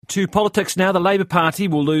To politics now, the Labour Party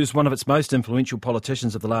will lose one of its most influential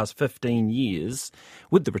politicians of the last 15 years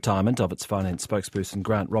with the retirement of its finance spokesperson,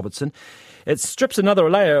 Grant Robertson. It strips another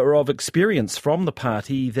layer of experience from the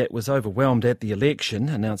party that was overwhelmed at the election.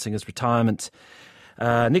 Announcing his retirement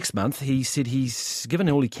next month, he said he's given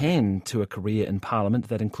all he can to a career in Parliament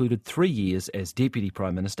that included 3 years as Deputy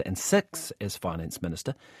Prime Minister and 6 as Finance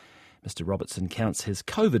Minister. Mr Robertson counts his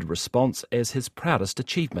COVID response as his proudest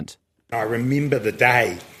achievement. I remember the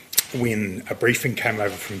day when a briefing came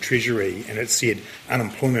over from Treasury and it said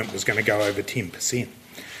unemployment was going to go over 10%.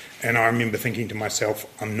 And I remember thinking to myself,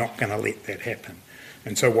 I'm not going to let that happen.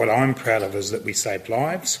 And so what I'm proud of is that we saved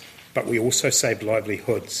lives, but we also saved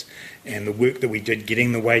livelihoods. And the work that we did,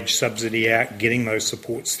 getting the wage subsidy out, getting those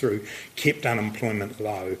supports through, kept unemployment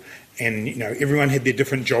low. And, you know, everyone had their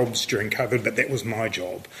different jobs during COVID, but that was my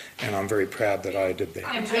job. And I'm very proud that I did that.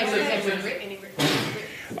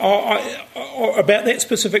 About that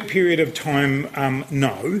specific period of time,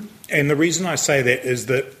 no. And the reason I say that is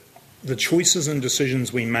that the choices and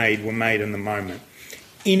decisions we made were made in the moment.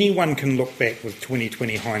 Anyone can look back with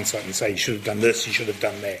 20/20 hindsight and say, you should have done this, you should have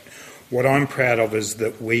done that. What I'm proud of is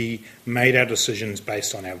that we made our decisions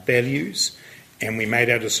based on our values, and we made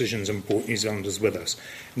our decisions and brought New Zealanders with us.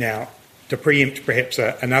 Now, to preempt perhaps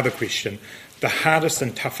another question, the hardest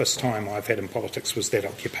and toughest time I've had in politics was that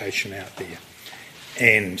occupation out there.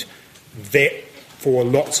 And that, for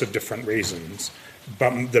lots of different reasons,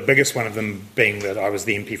 but the biggest one of them being that I was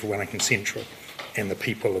the MP for Wellington Central, and the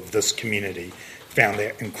people of this community found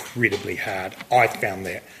that incredibly hard. I found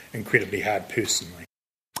that incredibly hard personally.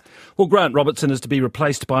 Well, Grant Robertson is to be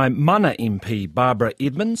replaced by Mana MP Barbara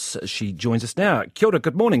Edmonds. She joins us now. Kia ora,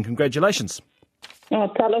 good morning, congratulations. Oh,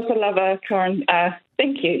 talofa lava, Corin.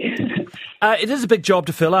 Thank you. It is a big job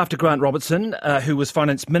to fill after Grant Robertson, who was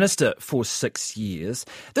Finance Minister for 6 years.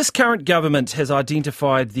 This current government has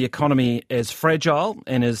identified the economy as fragile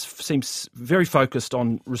and seems very focused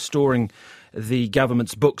on restoring the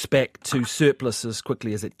government's books back to surplus as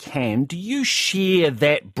quickly as it can. Do you share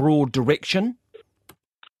that broad direction?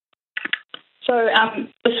 So,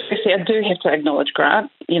 firstly, I do have to acknowledge Grant.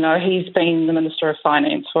 You know, he's been the Minister of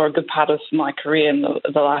Finance for a good part of my career in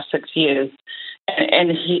the last 6 years. And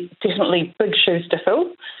he definitely big shoes to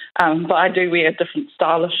fill, but I do wear a different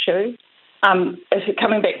style of shoe.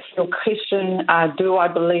 Coming back to your question, do I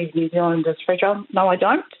believe New Zealand is fragile? No, I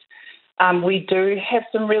don't. We do have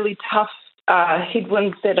some really tough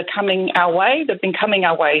headwinds that are coming our way. They've been coming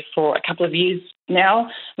our way for a couple of years now.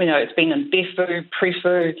 We know it's been in BEFU,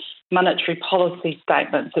 PREFU, monetary policy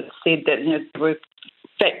statements that said that there were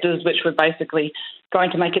factors which were basically going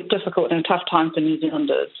to make it difficult and a tough time for New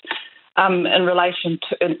Zealanders. In relation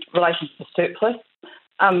to surplus,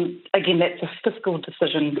 again, that's a fiscal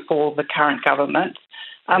decision for the current government.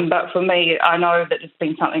 But for me, I know that it's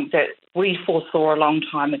been something that we foresaw a long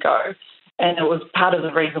time ago, and it was part of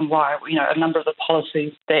the reason why a number of the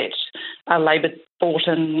policies that Labor brought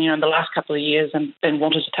in the last couple of years and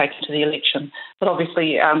wanted to take into the election. But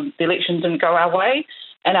obviously, the election didn't go our way.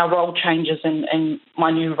 And our role changes and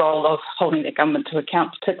my new role of holding the government to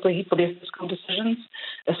account, particularly for their fiscal decisions,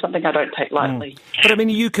 is something I don't take lightly. But, are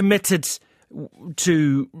you committed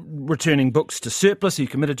to returning books to surplus? Are you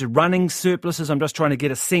committed to running surpluses? I'm just trying to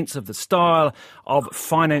get a sense of the style of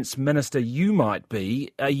finance minister you might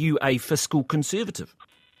be. Are you a fiscal conservative?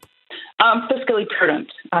 Fiscally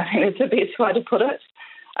prudent, I think that's the best way to put it.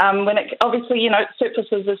 Obviously,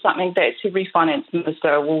 surpluses is something that every finance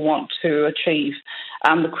minister will want to achieve.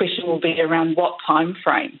 The question will be around what time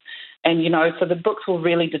frame. And, so the books will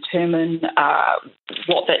really determine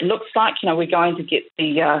what that looks like. We're going to get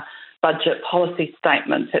the budget policy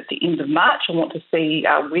statements at the end of March. I want to see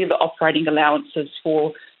where the operating allowances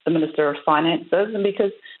for the Minister of Finance is, and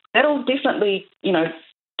because that'll definitely,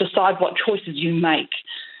 decide what choices you make.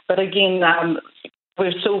 But again,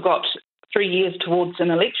 we've still got 3 years towards an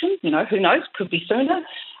election. Who knows? Could be sooner.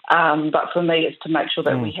 But for me, it's to make sure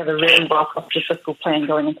that we have a really well-crafted fiscal plan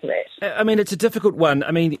going into that. It's a difficult one.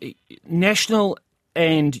 National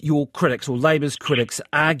and your critics, or Labour's critics,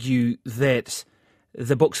 argue that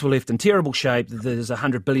the books were left in terrible shape, that there's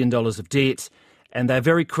 $100 billion of debt, and they're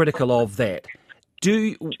very critical of that.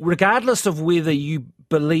 Regardless of whether you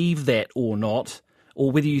believe that or not, or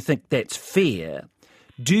whether you think that's fair,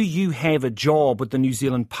 do you have a job with the New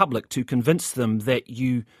Zealand public to convince them that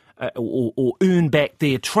you or earn back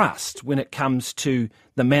their trust when it comes to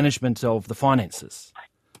the management of the finances?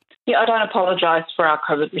 Yeah, I don't apologise for our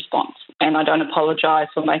COVID response, and I don't apologise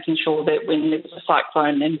for making sure that when there was a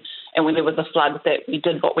cyclone and when there was a flood that we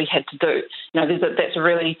did what we had to do. That's a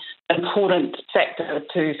really important factor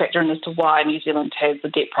to factor in as to why New Zealand has the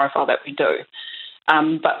debt profile that we do.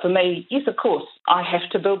 But for me, yes, of course, I have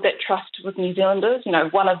to build that trust with New Zealanders.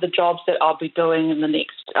 One of the jobs that I'll be doing in the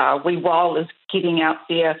next wee while is getting out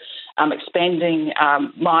there, expanding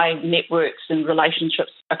my networks and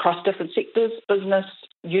relationships across different sectors, business,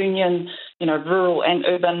 union, rural and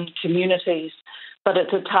urban communities. But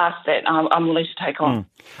it's a task that I'm willing to take on.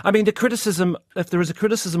 I mean, the criticism, if there is a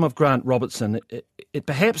criticism of Grant Robertson, it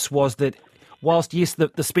perhaps was that whilst, yes,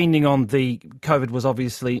 the spending on the COVID was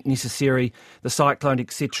obviously necessary, the cyclone,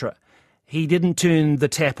 etc., he didn't turn the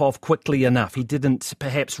tap off quickly enough. He didn't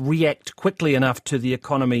perhaps react quickly enough to the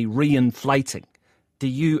economy re-inflating. Do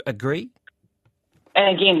you agree?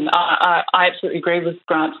 And again, I absolutely agree with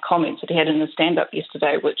Grant's comments that he had in the stand-up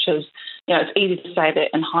yesterday, which is, it's easy to say that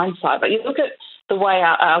in hindsight, but you look at the way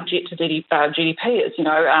our jet to GDP is,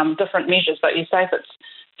 different measures, but you say if it's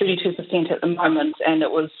 32% at the moment and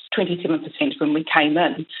it was 27% when we came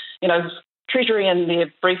in, Treasury in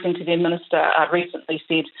their briefing to their minister recently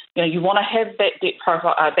said, you want to have that debt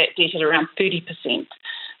profile, that debt at around 30%.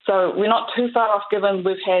 So we're not too far off, given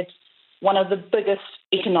we've had one of the biggest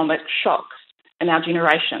economic shocks in our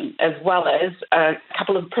generation, as well as a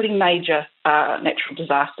couple of pretty major natural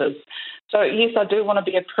disasters. So yes, I do want to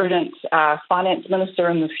be a prudent finance minister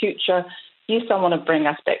in the future. Yes, I want to bring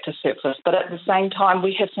us back to surplus, but at the same time,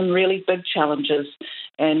 we have some really big challenges.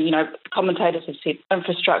 And, commentators have said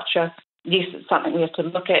infrastructure. Yes, it's something we have to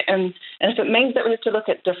look at. And if it means that we have to look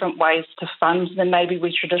at different ways to fund than maybe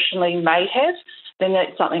we traditionally may have, then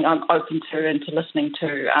that's something I'm open to and to listening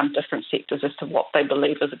to different sectors as to what they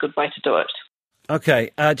believe is a good way to do it. Okay,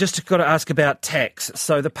 just got to ask about tax.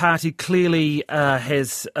 So the party clearly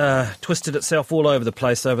has twisted itself all over the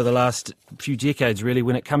place over the last few decades, really,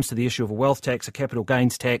 when it comes to the issue of a wealth tax, a capital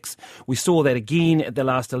gains tax. We saw that again at the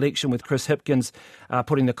last election with Chris Hipkins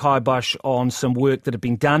putting the kibosh on some work that had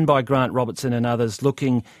been done by Grant Robertson and others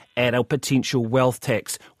looking at a potential wealth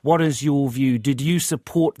tax. What is your view? Did you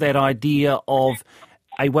support that idea of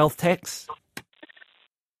a wealth tax?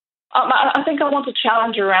 I think I want to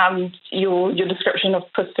challenge around your description of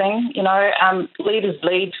twisting. Leaders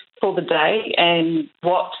lead for the day, and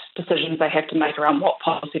what decisions they have to make around what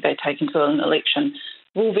policy they take into an election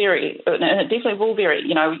will vary, and it definitely will vary.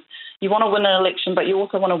 You want to win an election, but you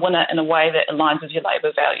also want to win it in a way that aligns with your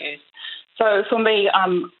Labour values. So for me,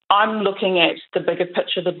 I'm looking at the bigger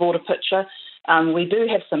picture, the broader picture. We do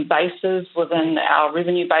have some bases within our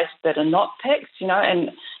revenue base that are not taxed, and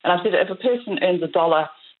I said if a person earns $1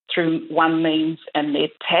 through one means and they're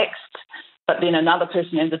taxed, but then another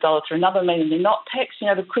person earns $1 through another means and they're not taxed,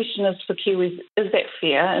 the question is for Kiwis, is that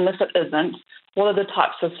fair? And if it isn't, what are the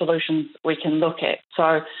types of solutions we can look at?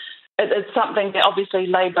 So it's something that obviously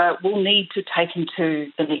Labour will need to take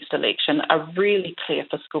into the next election, a really clear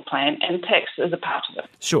fiscal plan, and tax is a part of it.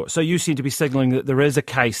 Sure. So you seem to be signalling that there is a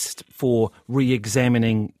case for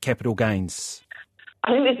re-examining capital gains.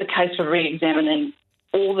 I think there's a case for re-examining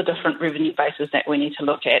all the different revenue bases that we need to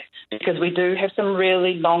look at, because we do have some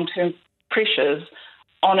really long-term pressures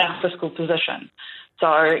on our fiscal position.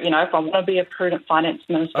 So, if I want to be a prudent finance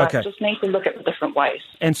minister, I just need to look at the different ways.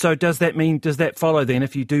 And so does that follow then,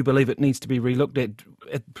 if you do believe it needs to be relooked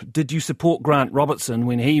at, did you support Grant Robertson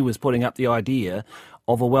when he was putting up the idea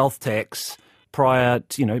of a wealth tax prior,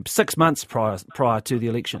 6 months prior to the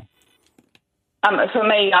election? For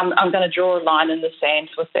me, I'm going to draw a line in the sand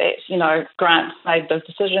with that. Grant made those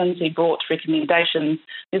decisions. He brought recommendations.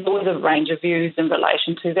 There's always a range of views in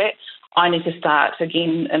relation to that. I need to start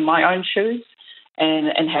again in my own shoes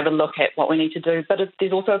and have a look at what we need to do. But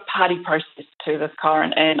there's also a party process to this,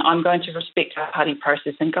 Corin, and I'm going to respect our party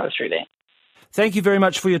process and go through that. Thank you very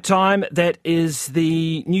much for your time. That is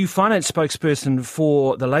the new finance spokesperson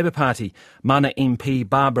for the Labour Party, Mana MP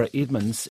Barbara Edmonds.